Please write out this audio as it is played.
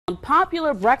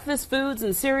popular breakfast foods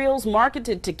and cereals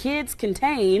marketed to kids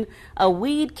contain a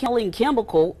weed-killing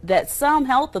chemical that some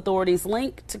health authorities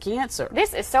link to cancer.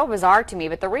 This is so bizarre to me,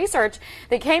 but the research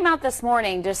that came out this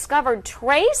morning discovered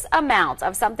trace amounts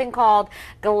of something called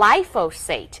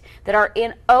glyphosate that are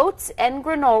in oats and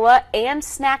granola and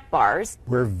snack bars.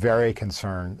 We're very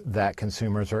concerned that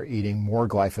consumers are eating more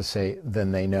glyphosate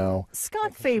than they know.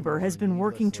 Scott Faber has been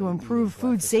working to improve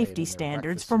food safety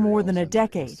standards for more than a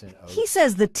decade. He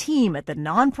says the team at the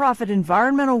nonprofit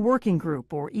Environmental Working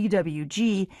Group, or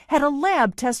EWG, had a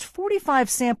lab test 45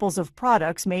 samples of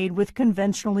products made with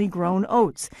conventionally grown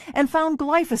oats and found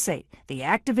glyphosate, the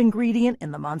active ingredient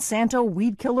in the Monsanto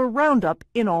weed killer Roundup,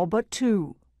 in all but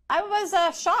 2. I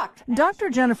was shocked. Dr.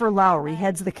 Jennifer Lowry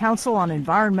heads the Council on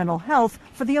Environmental Health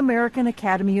for the American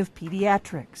Academy of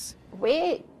Pediatrics.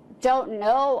 We don't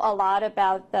know a lot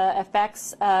about the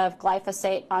effects of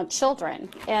glyphosate on children,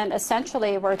 and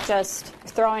essentially we're just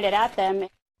throwing it at them.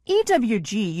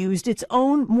 EWG used its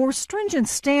own, more stringent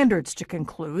standards to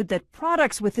conclude that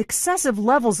products with excessive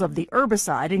levels of the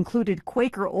herbicide included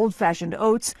Quaker Old-Fashioned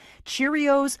Oats,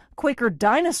 Cheerios, Quaker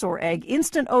Dinosaur Egg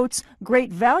Instant Oats,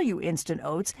 Great Value Instant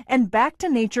Oats, and Back to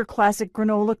Nature Classic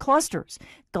Granola Clusters.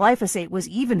 Glyphosate was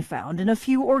even found in a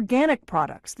few organic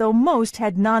products, though most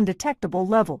had non-detectable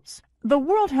levels. The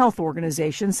World Health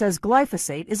Organization says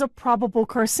glyphosate is a probable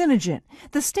carcinogen.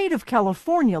 The state of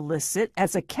California lists it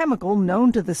as a chemical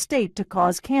known to the state to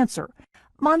cause cancer.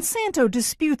 Monsanto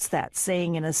disputes that,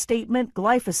 saying in a statement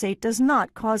glyphosate does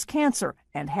not cause cancer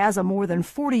and has a more than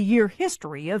 40-year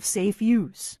history of safe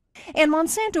use. And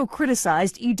Monsanto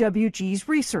criticized EWG's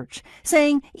research,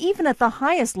 saying even at the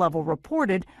highest level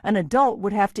reported, an adult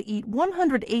would have to eat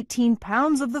 118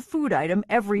 pounds of the food item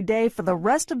every day for the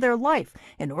rest of their life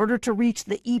in order to reach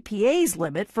the EPA's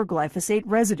limit for glyphosate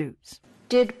residues.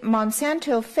 Did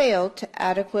Monsanto fail to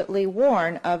adequately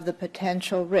warn of the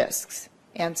potential risks?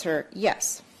 Answer,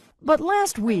 yes. But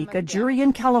last week, a jury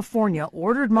in California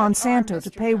ordered Monsanto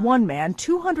to pay one man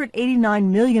 $289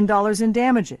 million in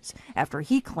damages after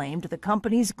he claimed the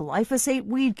company's glyphosate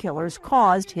weed killers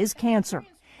caused his cancer.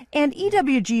 And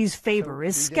EWG's Faber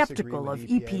is skeptical of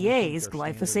EPA's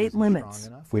glyphosate limits.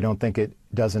 We don't think it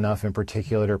does enough in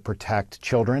particular to protect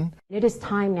children. It is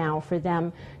time now for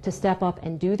them to step up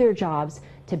and do their jobs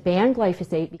to ban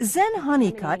glyphosate. Zen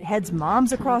Honeycutt heads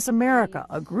Moms Across America,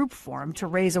 a group formed to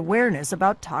raise awareness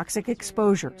about toxic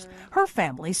exposures. Her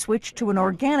family switched to an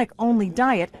organic-only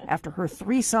diet after her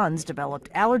 3 sons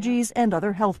developed allergies and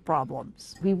other health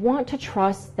problems. We want to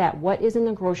trust that what is in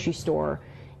the grocery store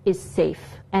is safe.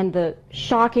 And the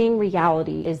shocking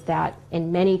reality is that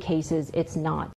in many cases it's not.